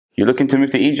You're looking to move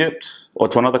to Egypt or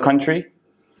to another country?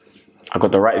 I've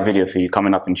got the right video for you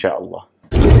coming up, inshallah.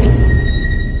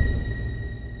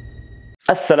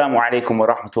 Assalamu alaikum wa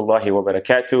rahmatullahi wa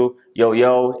barakatuh.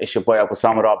 Yo, it's your boy Abu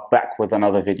Samra back with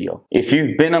another video. If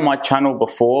you've been on my channel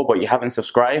before but you haven't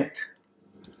subscribed,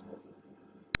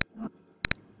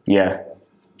 yeah,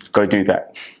 go do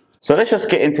that. So let's just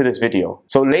get into this video.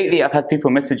 So lately I've had people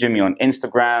messaging me on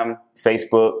Instagram,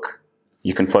 Facebook.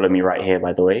 You can follow me right here,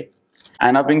 by the way.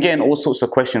 And I've been getting all sorts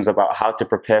of questions about how to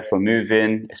prepare for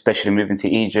moving, especially moving to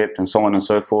Egypt and so on and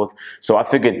so forth. So I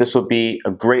figured this would be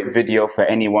a great video for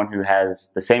anyone who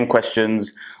has the same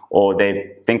questions or they're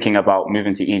thinking about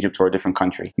moving to Egypt or a different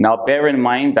country. Now, bear in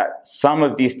mind that some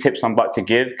of these tips I'm about to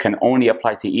give can only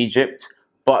apply to Egypt,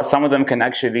 but some of them can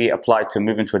actually apply to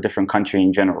moving to a different country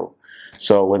in general.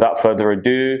 So without further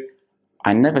ado,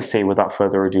 I never say without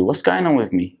further ado. What's going on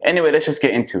with me? Anyway, let's just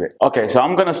get into it. Okay, so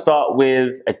I'm gonna start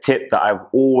with a tip that I've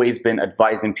always been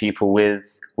advising people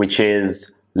with, which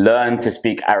is learn to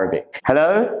speak Arabic.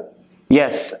 Hello?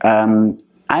 Yes,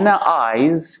 أنا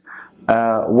عايز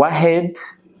واحد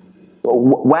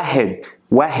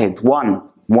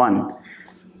one.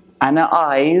 أنا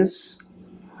عايز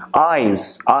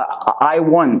I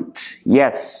want,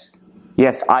 yes,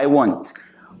 I want.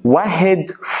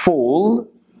 واحد full.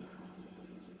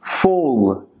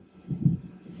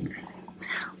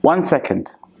 1 second.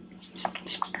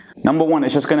 Number one,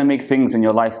 it's just going to make things in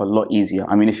your life a lot easier.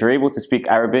 I mean, if you're able to speak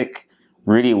Arabic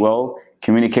really well,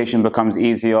 communication becomes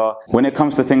easier. When it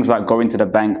comes to things like going to the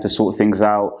bank to sort things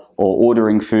out, or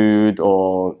ordering food,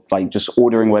 or like just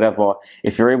ordering whatever,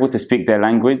 if you're able to speak their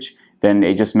language, then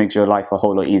it just makes your life a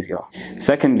whole lot easier.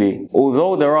 Secondly,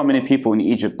 although there are many people in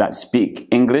Egypt that speak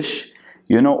English,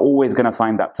 you're not always going to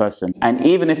find that person. And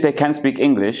even if they can speak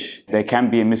English, there can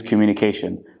be a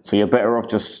miscommunication. So you're better off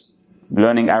just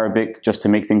learning Arabic just to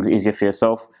make things easier for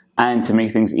yourself and to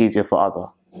make things easier for others.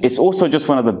 It's also just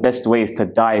one of the best ways to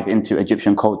dive into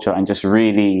Egyptian culture and just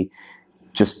really,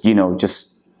 just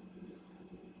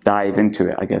dive into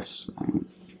it, I guess.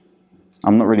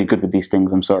 I'm not really good with these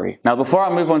things, I'm sorry. Now, before I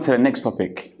move on to the next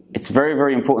topic, it's very,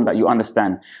 very important that you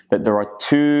understand that there are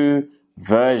two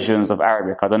versions of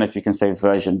Arabic. I don't know if you can say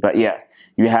version, but yeah,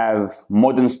 you have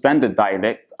modern standard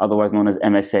dialect, otherwise known as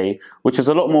MSA, which is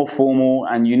a lot more formal,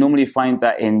 and you normally find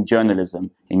that in journalism,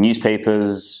 in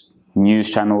newspapers, news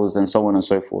channels, and so on and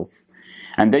so forth.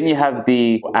 And then you have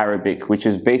the Arabic, which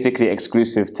is basically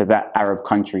exclusive to that Arab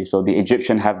country. So the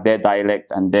Egyptian have their dialect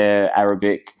and their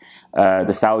Arabic,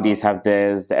 the Saudis have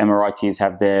theirs, the Emiratis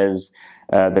have theirs,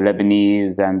 the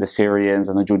Lebanese and the Syrians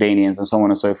and the Jordanians and so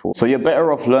on and so forth. So you're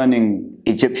better off learning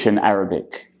Egyptian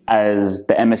Arabic, as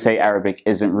the MSA Arabic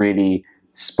isn't really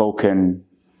spoken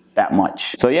that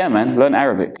much. So yeah, man, learn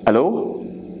Arabic. Hello?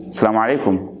 Assalamu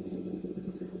alaikum.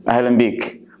 أهلا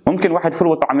بيك. ممكن واحد فول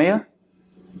وطعمية؟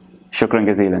 شكرا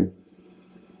جزيلا.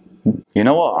 You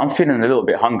know what? I'm feeling a little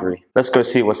bit hungry. Let's go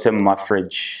see what's in my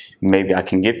fridge. Maybe I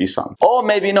can give you some. Or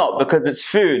maybe not, because it's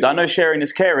food. I know sharing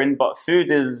is caring, but food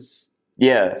is...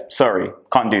 yeah, sorry,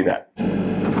 can't do that.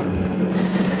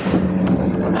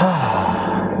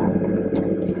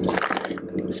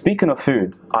 Speaking of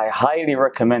food, I highly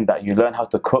recommend that you learn how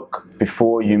to cook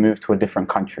before you move to a different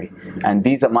country. And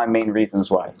these are my main reasons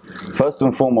why. First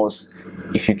and foremost,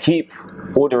 if you keep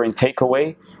ordering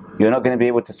takeaway, you're not going to be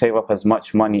able to save up as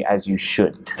much money as you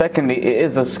should. Secondly, it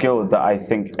is a skill that I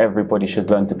think everybody should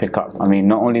learn to pick up. I mean,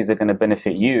 not only is it going to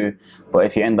benefit you, but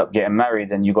if you end up getting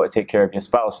married and you got to take care of your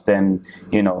spouse, then,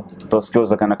 you know, those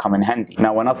skills are going to come in handy.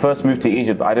 Now, when I first moved to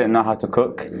Egypt, I didn't know how to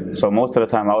cook. So most of the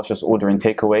time I was just ordering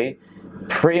takeaway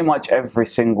pretty much every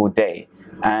single day.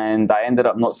 And I ended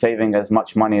up not saving as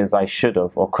much money as I should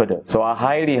have or could have. So I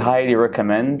highly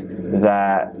recommend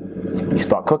that you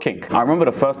start cooking. I remember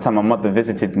the first time my mother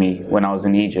visited me when I was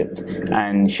in Egypt,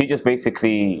 and she just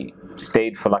basically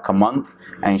stayed for like a month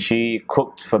and she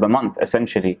cooked for the month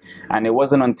essentially. And it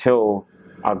wasn't until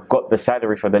I got the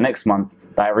salary for the next month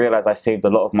that I realized I saved a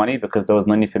lot of money, because there was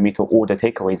no need for me to order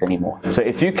takeaways anymore. So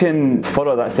if you can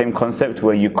follow that same concept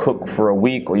where you cook for a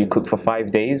week or you cook for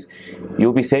 5 days,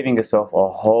 you'll be saving yourself a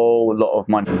whole lot of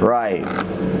money. Right.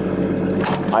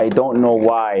 I don't know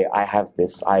why I have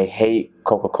this. I hate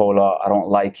Coca-Cola. I don't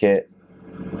like it.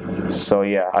 So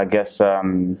yeah, I guess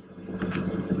I'm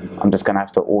just gonna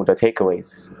have to order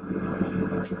takeaways.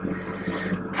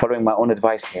 Following my own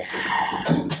advice here.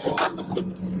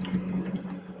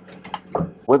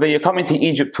 Whether you're coming to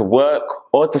Egypt to work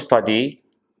or to study,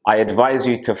 I advise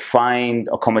you to find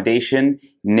accommodation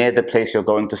near the place you're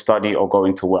going to study or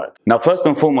going to work. Now, first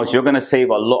and foremost, you're going to save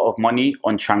a lot of money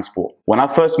on transport. When I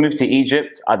first moved to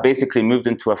Egypt, I basically moved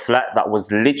into a flat that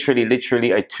was literally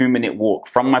a 2-minute walk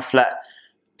from my flat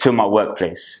to my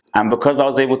workplace. And because I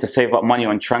was able to save up money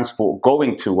on transport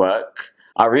going to work,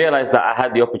 I realized that I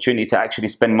had the opportunity to actually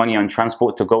spend money on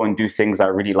transport to go and do things I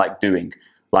really like doing,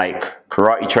 like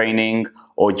karate training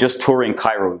or just touring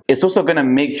Cairo. It's also going to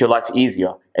make your life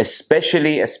easier,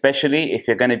 especially if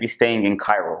you're going to be staying in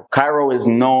Cairo. Cairo is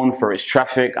known for its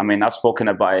traffic. I mean, I've spoken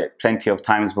about it plenty of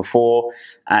times before.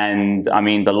 And I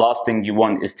mean, the last thing you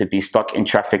want is to be stuck in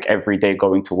traffic every day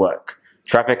going to work.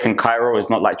 Traffic in Cairo is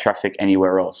not like traffic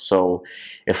anywhere else. So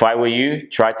if I were you,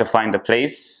 try to find a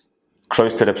place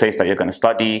close to the place that you're going to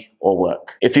study or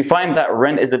work. If you find that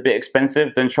rent is a bit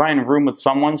expensive, then try and room with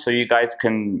someone so you guys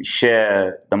can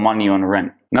share the money on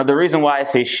rent. Now, the reason why I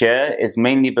say share is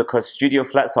mainly because studio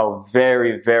flats are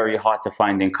very hard to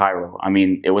find in Cairo. I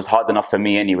mean, it was hard enough for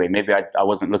me anyway. Maybe I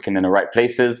wasn't looking in the right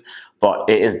places, but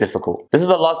it is difficult. This is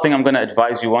the last thing I'm going to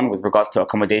advise you on with regards to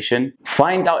accommodation.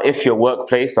 Find out if your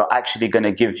workplace are actually going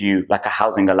to give you like a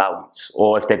housing allowance,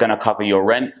 or if they're going to cover your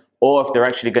rent, or if they're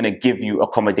actually going to give you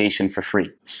accommodation for free.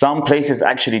 Some places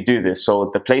actually do this. So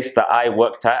the place that I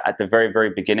worked at the very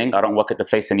beginning, I don't work at the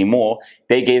place anymore,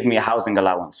 they gave me a housing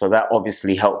allowance. So that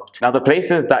obviously helped. Now, the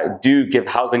places that do give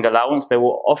housing allowance, they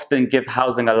will often give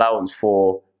housing allowance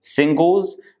for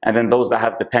singles and then those that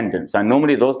have dependents. And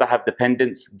normally those that have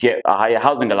dependents get a higher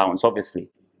housing allowance,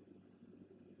 obviously.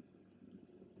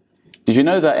 Did you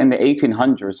know that in the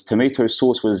 1800s, tomato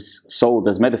sauce was sold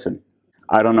as medicine?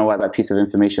 I don't know why that piece of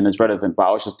information is relevant, but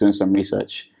I was just doing some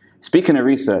research. Speaking of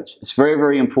research, it's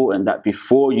very important that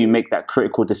before you make that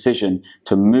critical decision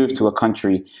to move to a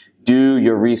country, do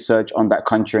your research on that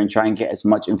country and try and get as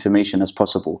much information as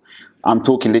possible. I'm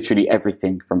talking literally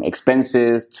everything from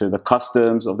expenses to the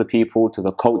customs of the people to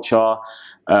the culture,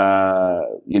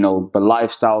 you know, the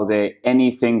lifestyle there.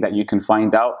 Anything that you can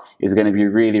find out is going to be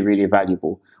really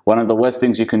valuable. One of the worst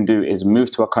things you can do is move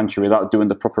to a country without doing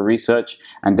the proper research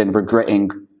and then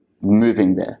regretting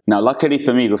moving there. Now, luckily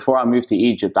for me, before I moved to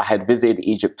Egypt, I had visited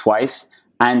Egypt twice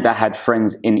and I had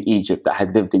friends in Egypt that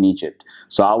had lived in Egypt.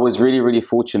 So I was really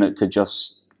fortunate to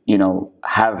just, you know,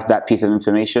 have that piece of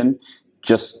information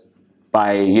just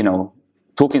by, you know,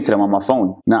 talking to them on my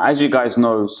phone. Now, as you guys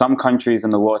know, some countries in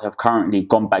the world have currently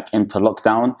gone back into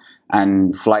lockdown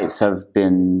and flights have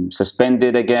been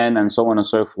suspended again and so on and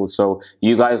so forth. So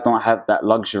you guys don't have that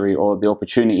luxury or the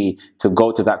opportunity to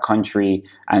go to that country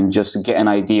and just get an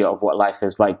idea of what life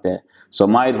is like there. So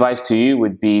my advice to you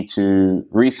would be to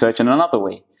research in another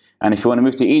way. And if you want to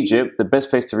move to Egypt, the best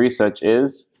place to research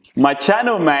is my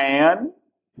channel, man.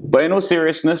 But in all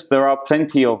seriousness, there are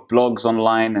plenty of blogs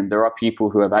online and there are people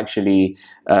who have actually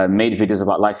made videos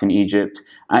about life in Egypt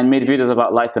and made videos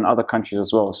about life in other countries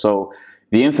as well. So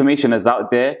the information is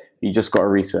out there, you just got to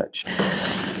research.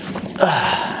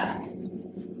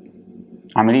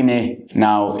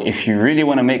 Now, if you really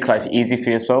want to make life easy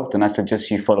for yourself, then I suggest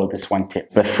you follow this one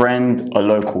tip. Befriend a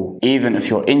local. Even if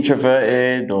you're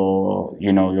introverted or,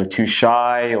 you know, you're too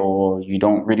shy or you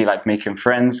don't really like making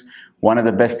friends, one of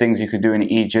the best things you could do in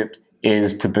Egypt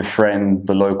is to befriend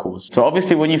the locals. So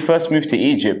obviously when you first move to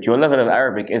Egypt, your level of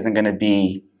Arabic isn't going to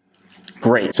be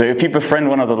great. So if you befriend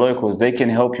one of the locals, they can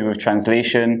help you with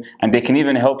translation and they can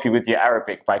even help you with your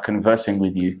Arabic by conversing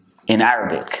with you in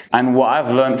Arabic. And what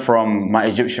I've learned from my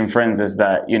Egyptian friends is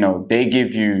that, you know, they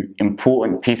give you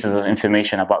important pieces of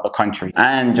information about the country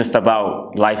and just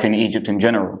about life in Egypt in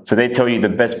general. So they tell you the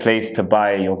best place to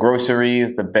buy your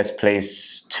groceries, the best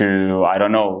place to, I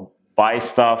don't know, buy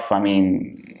stuff. I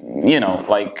mean, you know,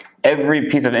 like every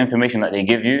piece of information that they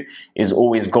give you is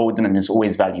always golden and is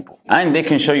always valuable. And they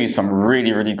can show you some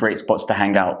really great spots to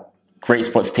hang out, great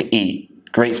spots to eat,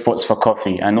 great spots for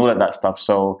coffee and all of that stuff.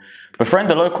 So befriend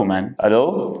the local, man.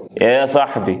 Hello? يا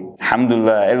صاحبي الحمد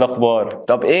لله ايه الاخبار؟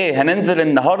 طب ايه هننزل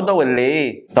النهارده ولا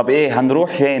ايه؟ طب ايه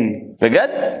هنروح فين؟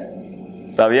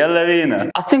 بجد؟ طب يلا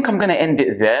بينا. I think I'm gonna end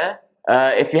it there.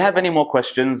 If you have any more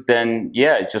questions, then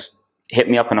yeah, just hit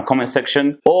me up in the comment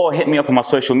section or hit me up on my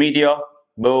social media.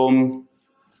 Boom.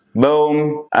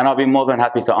 And I'll be more than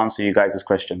happy to answer you guys'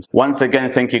 questions. Once again,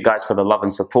 thank you guys for the love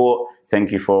and support.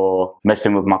 Thank you for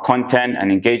messing with my content and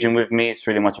engaging with me. It's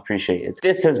really much appreciated.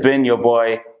 This has been your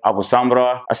boy, Abu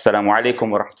Samra. Assalamu alaikum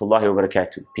wa rahmatullahi wa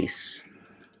barakatuh. Peace.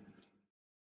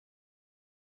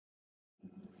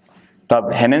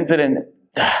 طب هننزل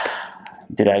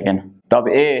do that again. طب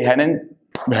ايه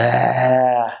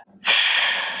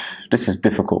This is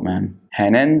difficult, man.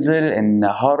 هننزل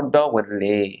النهاردة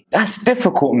ولا. That's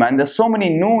difficult, man. There's so many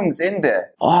noons in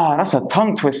there. Oh, that's a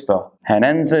tongue twister.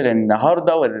 هننزل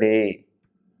النهاردة ولا.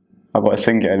 I gotta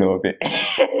sing it a little bit.